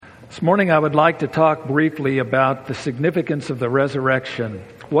This morning I would like to talk briefly about the significance of the resurrection.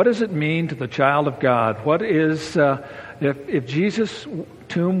 What does it mean to the child of God? What is, if Jesus'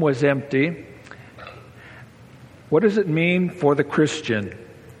 tomb was empty, what does it mean for the Christian?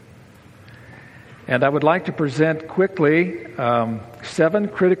 And I would like to present quickly 7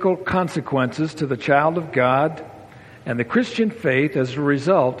 critical consequences to the child of God and the Christian faith as a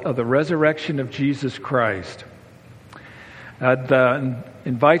result of the resurrection of Jesus Christ. I'd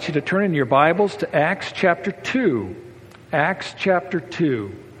invite you to turn in your Bibles to Acts chapter 2. Acts chapter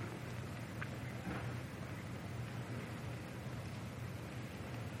 2.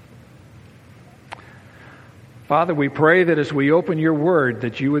 Father, we pray that as we open your word,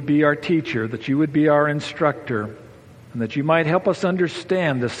 that you would be our teacher, that you would be our instructor, and that you might help us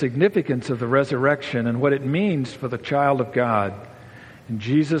understand the significance of the resurrection and what it means for the child of God. In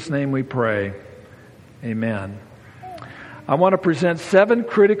Jesus' name we pray. Amen. I want to present 7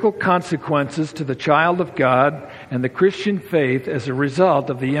 critical consequences to the child of God and the Christian faith as a result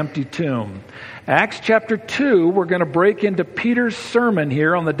of the empty tomb. Acts chapter 2, we're going to break into Peter's sermon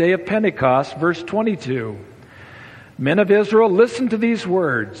here on the day of Pentecost, verse 22. Men of Israel, listen to these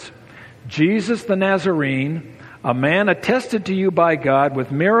words. Jesus the Nazarene, a man attested to you by God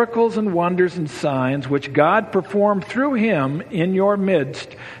with miracles and wonders and signs, which God performed through him in your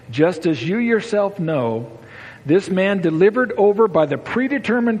midst, just as you yourself know. This man delivered over by the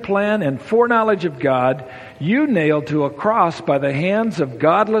predetermined plan and foreknowledge of God, you nailed to a cross by the hands of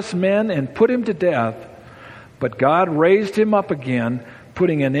godless men and put him to death. But God raised him up again,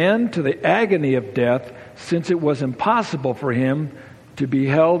 putting an end to the agony of death, since it was impossible for him to be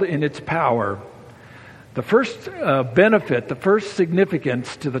held in its power. The first benefit, the first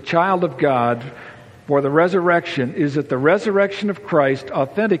significance to the child of God for the resurrection is that the resurrection of Christ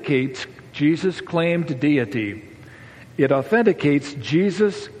authenticates Jesus' claim to deity. It authenticates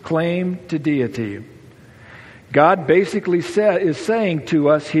Jesus' claim to deity. God basically is saying to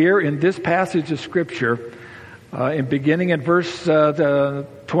us here in this passage of Scripture, beginning in verse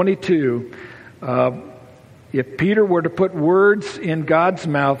 22, if Peter were to put words in God's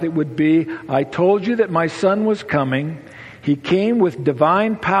mouth, it would be, I told you that my son was coming. He came with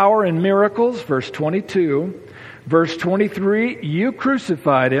divine power and miracles, verse 22. Verse 23, you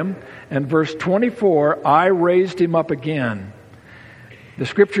crucified him. And verse 24, I raised him up again. The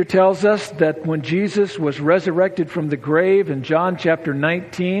Scripture tells us that when Jesus was resurrected from the grave in John chapter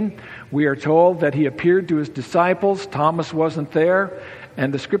 19, we are told that he appeared to his disciples. Thomas wasn't there.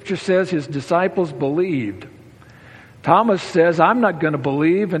 And the Scripture says his disciples believed. Thomas says, I'm not going to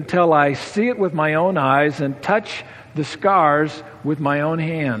believe until I see it with my own eyes and touch the scars with my own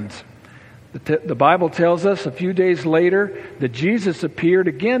hands. The Bible tells us a few days later that Jesus appeared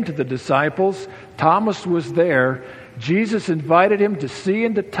again to the disciples. Thomas was there. Jesus invited him to see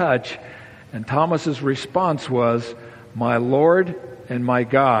and to touch. And Thomas's response was, my Lord and my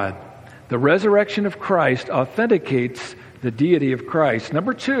God. The resurrection of Christ authenticates the deity of Christ.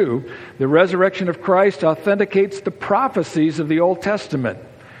 Number 2, the resurrection of Christ authenticates the prophecies of the Old Testament.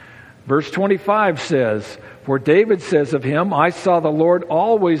 Verse 25 says, for David says of him, I saw the Lord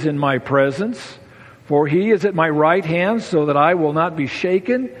always in my presence, for he is at my right hand, so that I will not be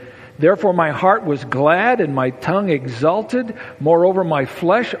shaken. Therefore my heart was glad and my tongue exulted. Moreover, my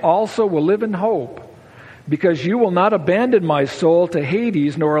flesh also will live in hope, because you will not abandon my soul to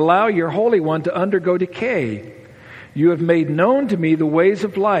Hades, nor allow your Holy One to undergo decay. You have made known to me the ways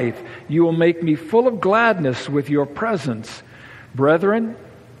of life. You will make me full of gladness with your presence. Brethren,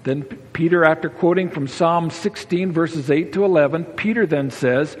 then Peter, after quoting from Psalm 16, verses 8 to 11, Peter then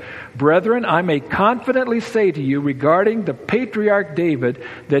says, brethren, I may confidently say to you regarding the patriarch David,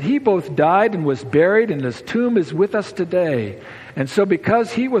 that he both died and was buried, and his tomb is with us today. And so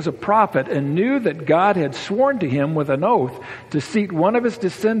because he was a prophet and knew that God had sworn to him with an oath to seat one of his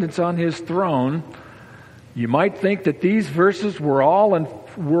descendants on his throne, you might think that these verses were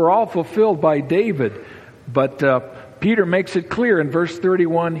all fulfilled by David, but Peter makes it clear in verse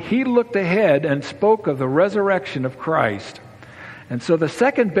 31, he looked ahead and spoke of the resurrection of Christ. And so the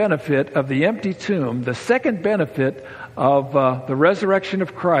second benefit of the empty tomb, the second benefit of the resurrection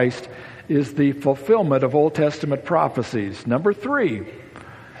of Christ is the fulfillment of Old Testament prophecies. Number 3,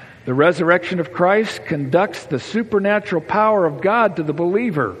 the resurrection of Christ conducts the supernatural power of God to the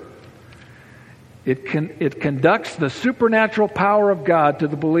believer. It conducts the supernatural power of God to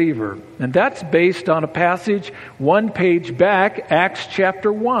the believer. And that's based on a passage one page back, Acts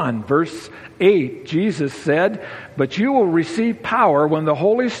chapter 1, verse 8. Jesus said, but you will receive power when the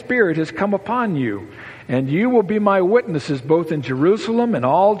Holy Spirit has come upon you. And you will be my witnesses both in Jerusalem and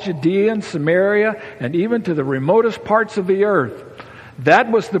all Judea and Samaria and even to the remotest parts of the earth.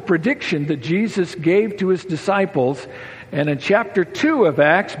 That was the prediction that Jesus gave to his disciples. And in chapter 2 of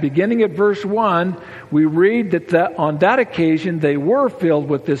Acts, beginning at verse 1, we read that on that occasion they were filled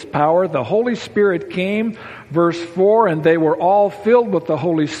with this power. The Holy Spirit came, verse 4, and they were all filled with the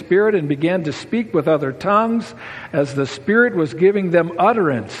Holy Spirit and began to speak with other tongues as the Spirit was giving them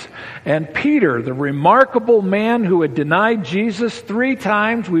utterance. And Peter, the remarkable man who had denied Jesus 3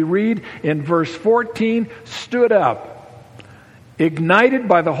 times, we read in verse 14, stood up, ignited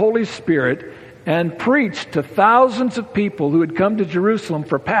by the Holy Spirit, and preached to thousands of people who had come to Jerusalem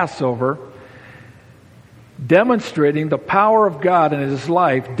for Passover, demonstrating the power of God in his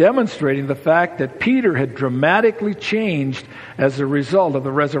life, demonstrating the fact that Peter had dramatically changed as a result of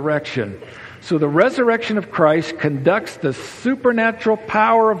the resurrection. So the resurrection of Christ conducts the supernatural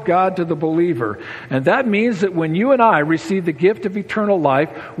power of God to the believer. And that means that when you and I receive the gift of eternal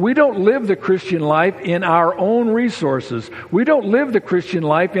life, we don't live the Christian life in our own resources. We don't live the Christian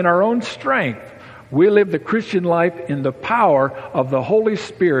life in our own strength. We live the Christian life in the power of the Holy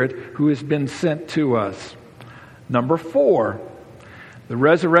Spirit who has been sent to us. Number 4, the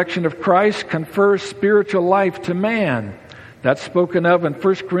resurrection of Christ confers spiritual life to man. That's spoken of in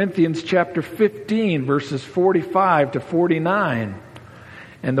 1 Corinthians chapter 15, verses 45 to 49.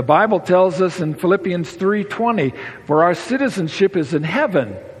 And the Bible tells us in Philippians 3:20, for our citizenship is in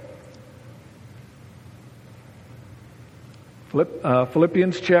heaven.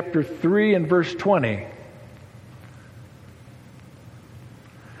 Philippians chapter 3 and verse 20.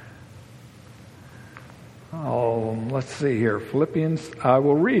 Oh, let's see here. Philippians, I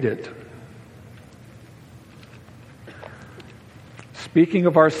will read it. Speaking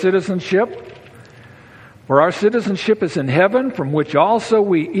of our citizenship, for our citizenship is in heaven, from which also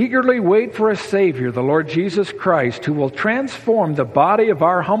we eagerly wait for a Savior, the Lord Jesus Christ, who will transform the body of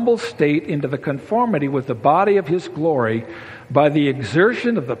our humble state into the conformity with the body of his glory by the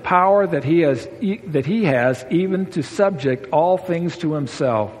exertion of the power that he has even to subject all things to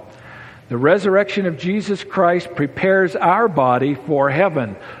himself. The resurrection of Jesus Christ prepares our body for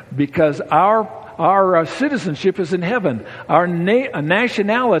heaven because our citizenship is in heaven. Our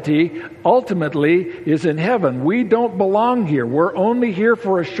nationality ultimately is in heaven. We don't belong here. We're only here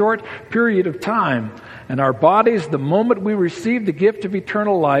for a short period of time. And our bodies, the moment we receive the gift of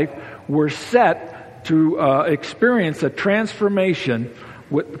eternal life, we're set to experience a transformation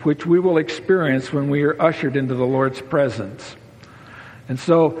which we will experience when we are ushered into the Lord's presence. And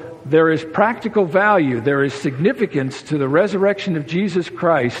so there is practical value, there is significance to the resurrection of Jesus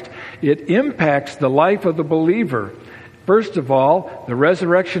Christ. It impacts the life of the believer. First of all, the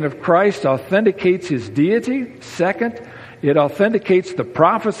resurrection of Christ authenticates his deity. Second, it authenticates the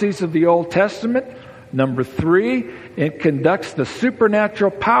prophecies of the Old Testament. Number 3, it conducts the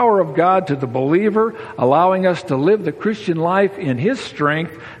supernatural power of God to the believer, allowing us to live the Christian life in his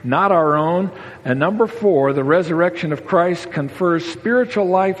strength, not our own. And number 4, the resurrection of Christ confers spiritual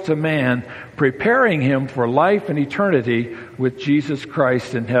life to man, preparing him for life and eternity with Jesus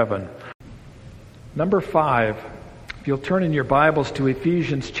Christ in heaven. Number 5, if you'll turn in your Bibles to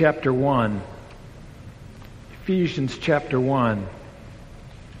Ephesians chapter 1. Ephesians chapter 1.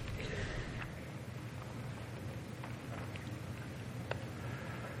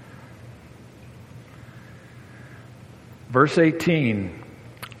 Verse 18,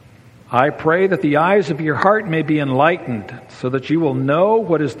 I pray that the eyes of your heart may be enlightened, so that you will know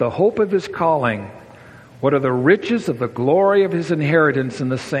what is the hope of his calling, what are the riches of the glory of his inheritance in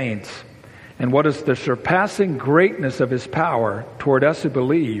the saints, and what is the surpassing greatness of his power toward us who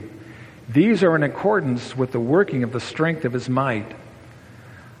believe. These are in accordance with the working of the strength of his might.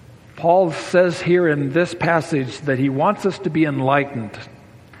 Paul says here in this passage that he wants us to be enlightened.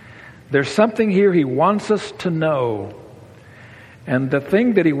 There's something here he wants us to know. And the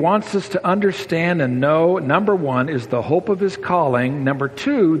thing that he wants us to understand and know, number 1, is the hope of his calling. Number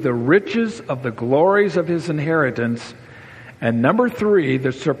 2, the riches of the glories of his inheritance. And number 3,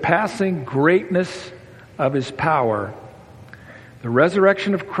 the surpassing greatness of his power. The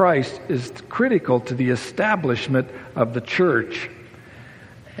resurrection of Christ is critical to the establishment of the church.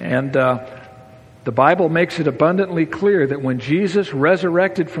 And the Bible makes it abundantly clear that when Jesus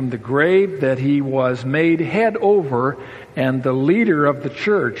resurrected from the grave, that he was made head over and the leader of the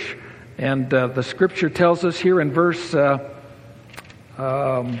church. And the scripture tells us here in verse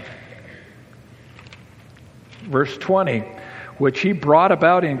 20, which he brought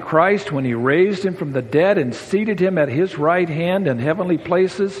about in Christ when he raised him from the dead and seated him at his right hand in heavenly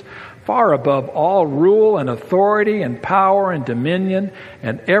places, far above all rule and authority and power and dominion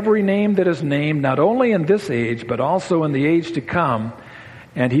and every name that is named, not only in this age, but also in the age to come.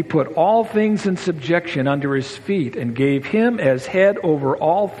 And he put all things in subjection under his feet and gave him as head over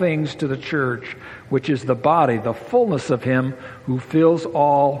all things to the church, which is the body, the fullness of him who fills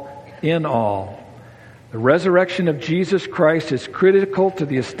all in all. The resurrection of Jesus Christ is critical to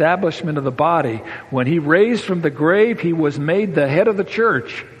the establishment of the body. When he raised from the grave, he was made the head of the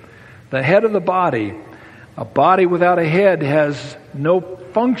church, the head of the body. A body without a head has no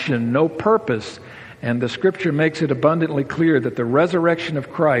function, no purpose. And the Scripture makes it abundantly clear that the resurrection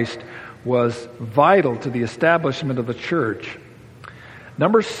of Christ was vital to the establishment of the church.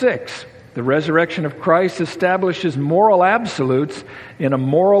 Number 6, the resurrection of Christ establishes moral absolutes in a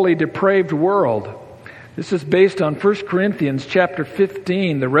morally depraved world. This is based on 1 Corinthians chapter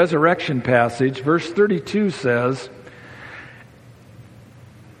 15, the resurrection passage. Verse 32 says,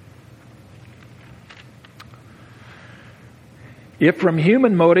 "If from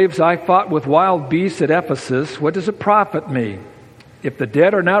human motives I fought with wild beasts at Ephesus, what does it profit me? If the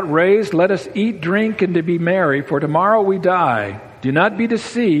dead are not raised, let us eat, drink, and to be merry, for tomorrow we die. Do not be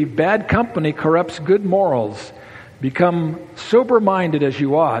deceived. Bad company corrupts good morals. Become sober-minded as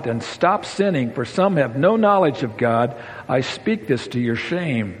you ought, and stop sinning, for some have no knowledge of God. I speak this to your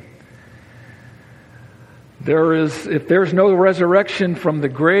shame." If there's no resurrection from the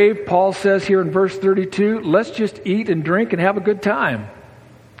grave, Paul says here in verse 32, let's just eat and drink and have a good time.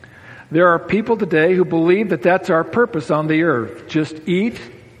 There are people today who believe that that's our purpose on the earth. Just eat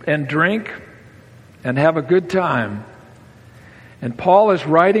and drink and have a good time. And Paul is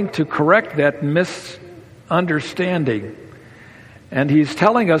writing to correct that misunderstanding. And he's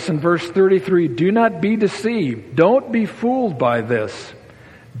telling us in verse 33, do not be deceived. Don't be fooled by this.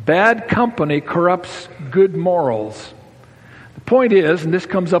 Bad company corrupts good morals. The point is, and this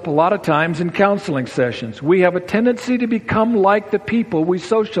comes up a lot of times in counseling sessions, we have a tendency to become like the people we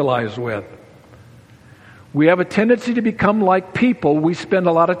socialize with. We have a tendency to become like people we spend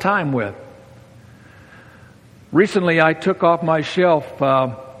a lot of time with. Recently, I took off my shelf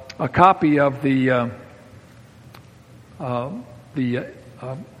a copy of the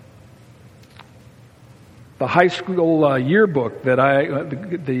high school yearbook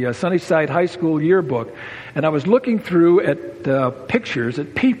the Sunnyside High School yearbook, and I was looking through at pictures,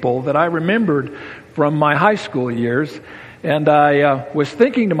 at people that I remembered from my high school years, and I was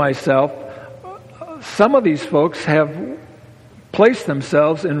thinking to myself, some of these folks have placed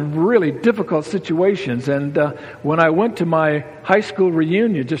themselves in really difficult situations, and when I went to my high school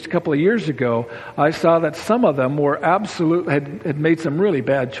reunion just a couple of years ago, I saw that some of them were had made some really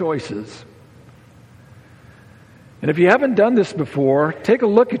bad choices. And if you haven't done this before, take a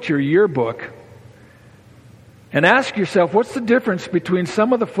look at your yearbook and ask yourself, what's the difference between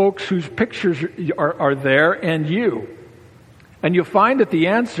some of the folks whose pictures are there and you? And you'll find that the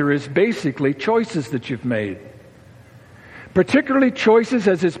answer is basically choices that you've made. Particularly choices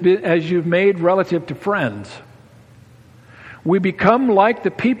as you've made relative to friends. We become like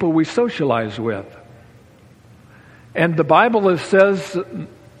the people we socialize with. And the Bible says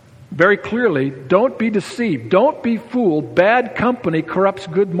very clearly, don't be deceived, don't be fooled, bad company corrupts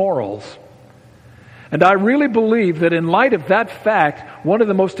good morals. And I really believe that in light of that fact, one of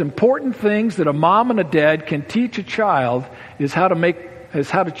the most important things that a mom and a dad can teach a child is how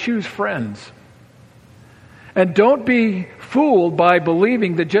to choose friends. And don't be fooled by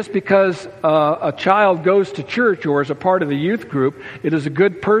believing that just because a child goes to church or is a part of the youth group, it is a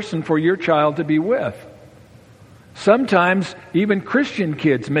good person for your child to be with. Sometimes even Christian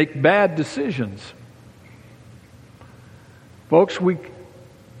kids make bad decisions. Folks, we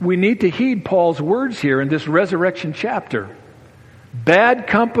need to heed Paul's words here in this resurrection chapter. Bad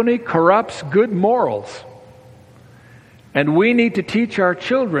company corrupts good morals. And we need to teach our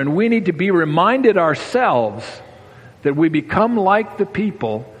children, we need to be reminded ourselves that we become like the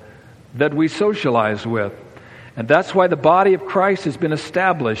people that we socialize with. And that's why the body of Christ has been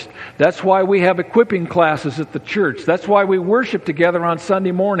established. That's why we have equipping classes at the church. That's why we worship together on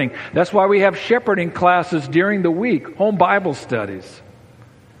Sunday morning. That's why we have shepherding classes during the week, home Bible studies.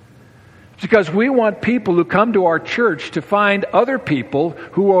 It's because we want people who come to our church to find other people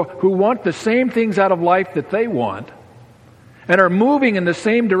who want the same things out of life that they want and are moving in the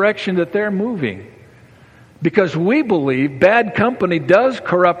same direction that they're moving. Because we believe bad company does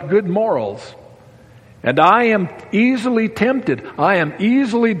corrupt good morals. And I am easily tempted. I am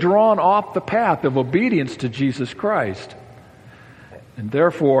easily drawn off the path of obedience to Jesus Christ. And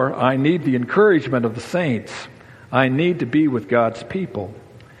therefore, I need the encouragement of the saints. I need to be with God's people.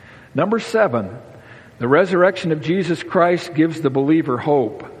 Number 7, the resurrection of Jesus Christ gives the believer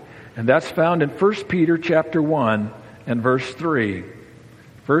hope. And that's found in 1 Peter chapter 1 and verse 3.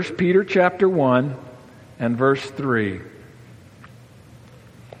 1 Peter chapter 1 and verse 3.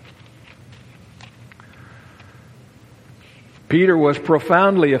 Peter was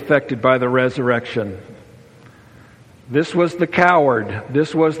profoundly affected by the resurrection. This was the coward.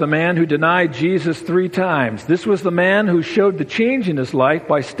 This was the man who denied Jesus 3 times. This was the man who showed the change in his life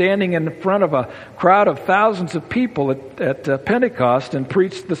by standing in front of a crowd of thousands of people at Pentecost and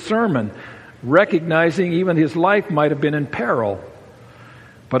preached the sermon, recognizing even his life might have been in peril.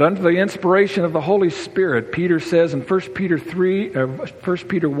 But under the inspiration of the Holy Spirit, Peter says in 1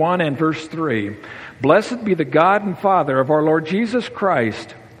 Peter 1 and verse 3, "Blessed be the God and Father of our Lord Jesus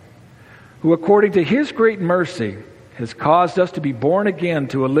Christ, who according to His great mercy has caused us to be born again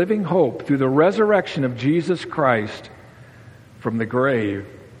to a living hope through the resurrection of Jesus Christ from the grave."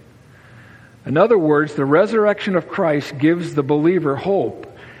 In other words, the resurrection of Christ gives the believer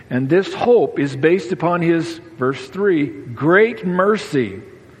hope, and this hope is based upon His, verse 3, great mercy.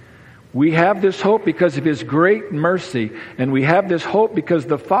 We have this hope because of His great mercy, and we have this hope because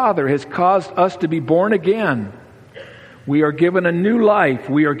the Father has caused us to be born again. We are given a new life.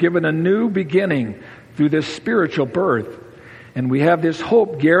 We are given a new beginning through this spiritual birth. And we have this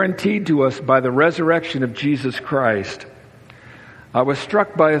hope guaranteed to us by the resurrection of Jesus Christ. I was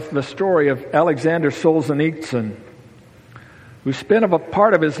struck by the story of Alexander Solzhenitsyn, who spent a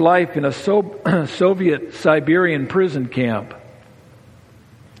part of his life in a Soviet Siberian prison camp.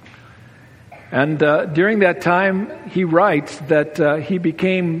 And during that time, he writes that he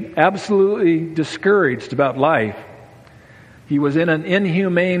became absolutely discouraged about life. He was in an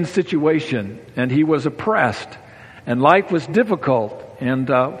inhumane situation, and he was oppressed, and life was difficult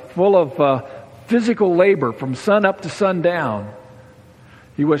and full of physical labor from sun up to sundown.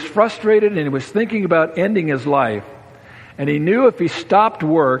 He was frustrated, and he was thinking about ending his life. And he knew if he stopped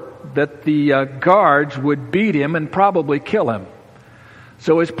work that the guards would beat him and probably kill him.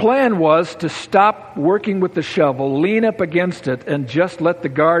 So his plan was to stop working with the shovel, lean up against it, and just let the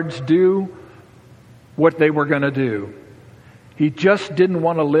guards do what they were going to do. He just didn't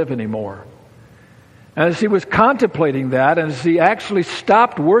want to live anymore. And as he was contemplating that, and as he actually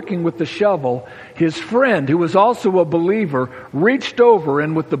stopped working with the shovel, his friend, who was also a believer, reached over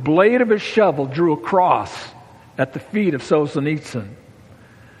and with the blade of his shovel drew a cross at the feet of Solzhenitsyn.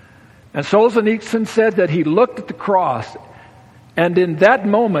 And Solzhenitsyn said that he looked at the cross, and in that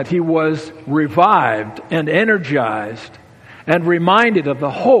moment he was revived and energized and reminded of the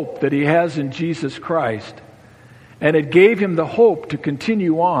hope that he has in Jesus Christ. And it gave him the hope to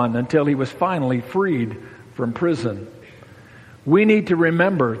continue on until he was finally freed from prison. We need to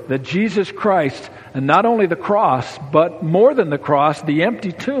remember that Jesus Christ, and not only the cross, but more than the cross, the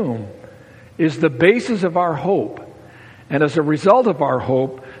empty tomb, is the basis of our hope. And as a result of our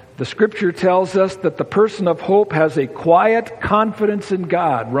hope, the Scripture tells us that the person of hope has a quiet confidence in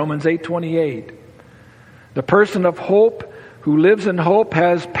God, Romans 8:28. The person of hope who lives in hope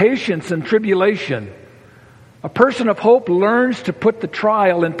has patience in tribulation. A person of hope learns to put the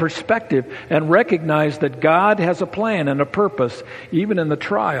trial in perspective and recognize that God has a plan and a purpose, even in the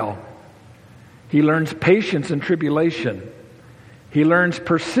trial. He learns patience in tribulation. He learns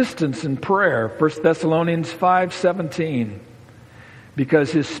persistence in prayer, 1 Thessalonians 5:17.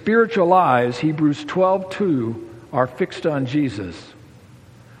 Because his spiritual eyes, Hebrews 12:2, are fixed on Jesus.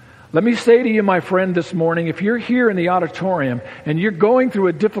 Let me say to you, my friend, this morning, if you're here in the auditorium and you're going through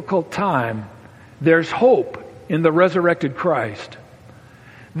a difficult time, there's hope in the resurrected Christ.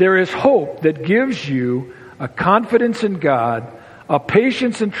 There is hope that gives you a confidence in God, a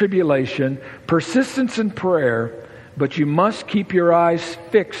patience in tribulation, persistence in prayer, but you must keep your eyes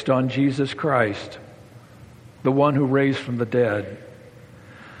fixed on Jesus Christ, the one who raised from the dead.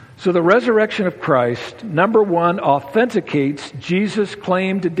 So the resurrection of Christ, number one, authenticates Jesus'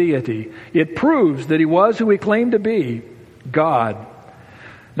 claim to deity. It proves that he was who he claimed to be, God.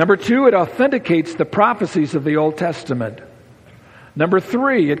 Number two, it authenticates the prophecies of the Old Testament. Number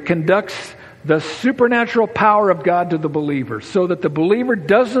three, it conducts the supernatural power of God to the believer so that the believer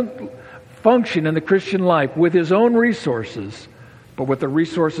doesn't function in the Christian life with his own resources, but with the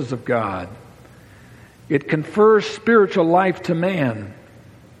resources of God. It confers spiritual life to man.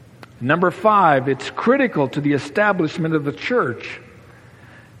 Number five, it's critical to the establishment of the church.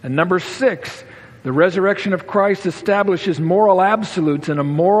 And number six, the resurrection of Christ establishes moral absolutes in a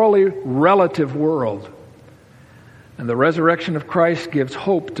morally relative world. And the resurrection of Christ gives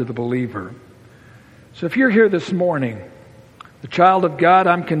hope to the believer. So if you're here this morning, the child of God,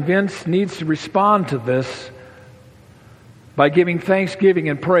 I'm convinced, needs to respond to this by giving thanksgiving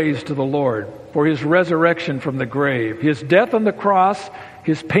and praise to the Lord for his resurrection from the grave, his death on the cross,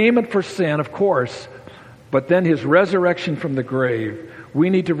 his payment for sin, of course, but then his resurrection from the grave.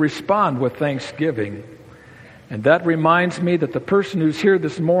 We need to respond with thanksgiving. And that reminds me that the person who's here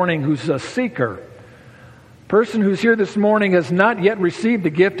this morning who's a seeker, person who's here this morning has not yet received the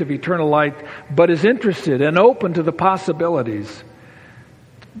gift of eternal life, but is interested and open to the possibilities,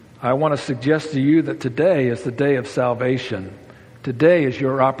 I want to suggest to you that today is the day of salvation. Today is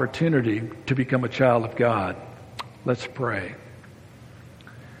your opportunity to become a child of God. Let's pray.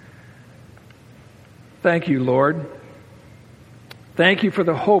 Thank you, Lord. Thank you for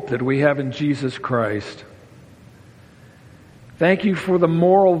the hope that we have in Jesus Christ. Thank you for the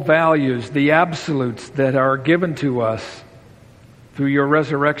moral values, the absolutes that are given to us through your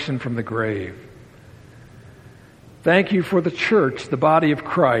resurrection from the grave. Thank you for the church, the body of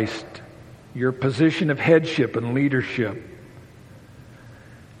Christ, your position of headship and leadership.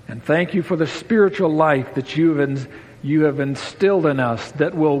 And thank you for the spiritual life that you have instilled in us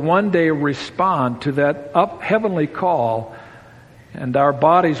that will one day respond to that heavenly call, and our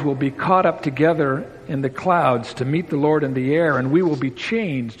bodies will be caught up together in the clouds to meet the Lord in the air, and we will be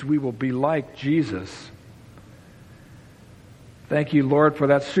changed. We will be like Jesus. Thank you, Lord, for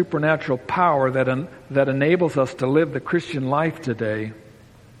that supernatural power that enables us to live the Christian life today.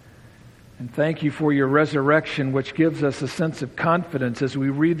 And thank you for your resurrection, which gives us a sense of confidence as we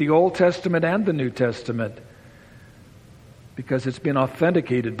read the Old Testament and the New Testament, because it's been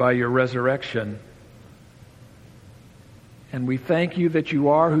authenticated by your resurrection. And we thank you that you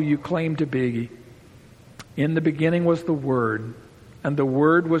are who you claim to be. In the beginning was the Word, and the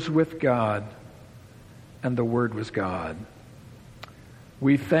Word was with God, and the Word was God.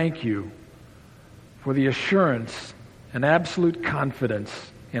 We thank you for the assurance and absolute confidence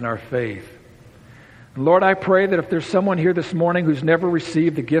in our faith. And Lord, I pray that if there's someone here this morning who's never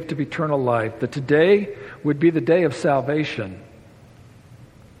received the gift of eternal life, that today would be the day of salvation.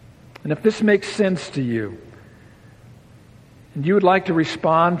 And if this makes sense to you, and you would like to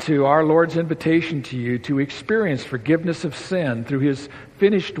respond to our Lord's invitation to you to experience forgiveness of sin through His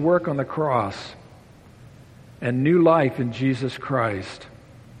finished work on the cross and new life in Jesus Christ,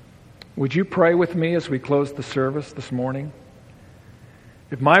 would you pray with me as we close the service this morning?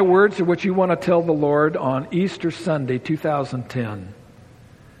 If my words are what you want to tell the Lord on Easter Sunday 2010,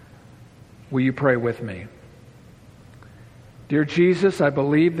 will you pray with me? Dear Jesus, I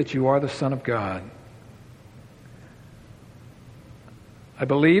believe that you are the Son of God. I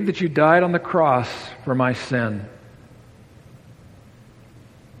believe that you died on the cross for my sin.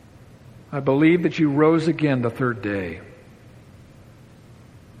 I believe that you rose again the third day.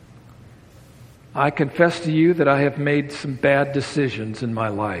 I confess to you that I have made some bad decisions in my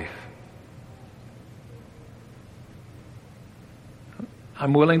life.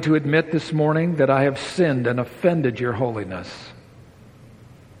 I'm willing to admit this morning that I have sinned and offended your holiness.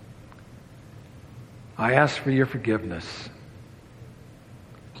 I ask for your forgiveness.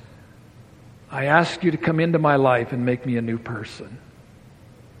 I ask you to come into my life and make me a new person.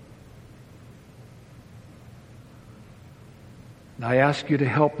 And I ask you to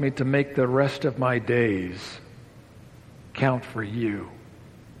help me to make the rest of my days count for you.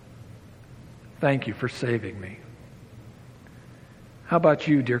 Thank you for saving me. How about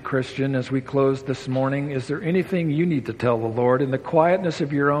you, dear Christian, as we close this morning? Is there anything you need to tell the Lord in the quietness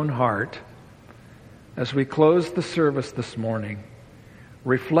of your own heart as we close the service this morning,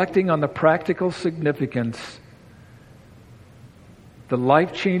 reflecting on the practical significance, the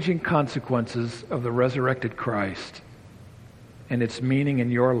life-changing consequences of the resurrected Christ and its meaning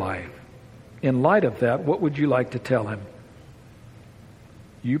in your life? In light of that, what would you like to tell Him?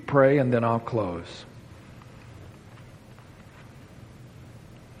 You pray, and then I'll close.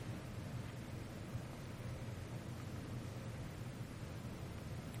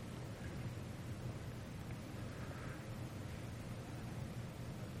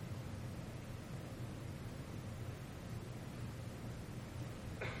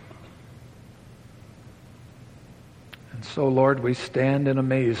 So, Lord, we stand in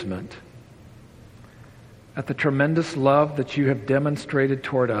amazement at the tremendous love that you have demonstrated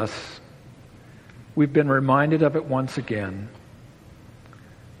toward us. We've been reminded of it once again.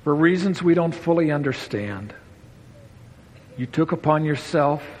 For reasons we don't fully understand, you took upon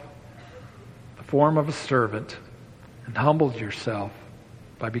yourself the form of a servant and humbled yourself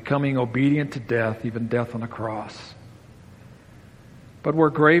by becoming obedient to death, even death on a cross. But we're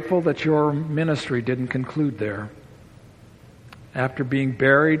grateful that your ministry didn't conclude there. After being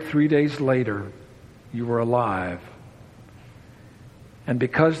buried 3 days later, you were alive. And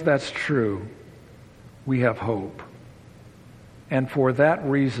because that's true, we have hope. And for that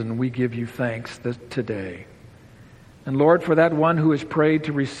reason, we give you thanks today. And Lord, for that one who has prayed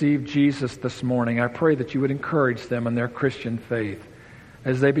to receive Jesus this morning, I pray that you would encourage them in their Christian faith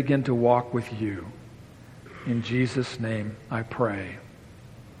as they begin to walk with you. In Jesus' name I pray.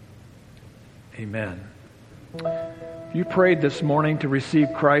 Amen. If you prayed this morning to receive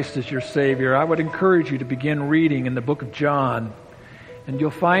Christ as your Savior, I would encourage you to begin reading in the book of John. And you'll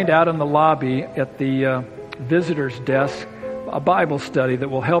find out in the lobby at the visitor's desk a Bible study that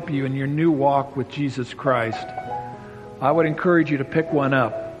will help you in your new walk with Jesus Christ. I would encourage you to pick one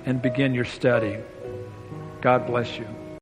up and begin your study. God bless you.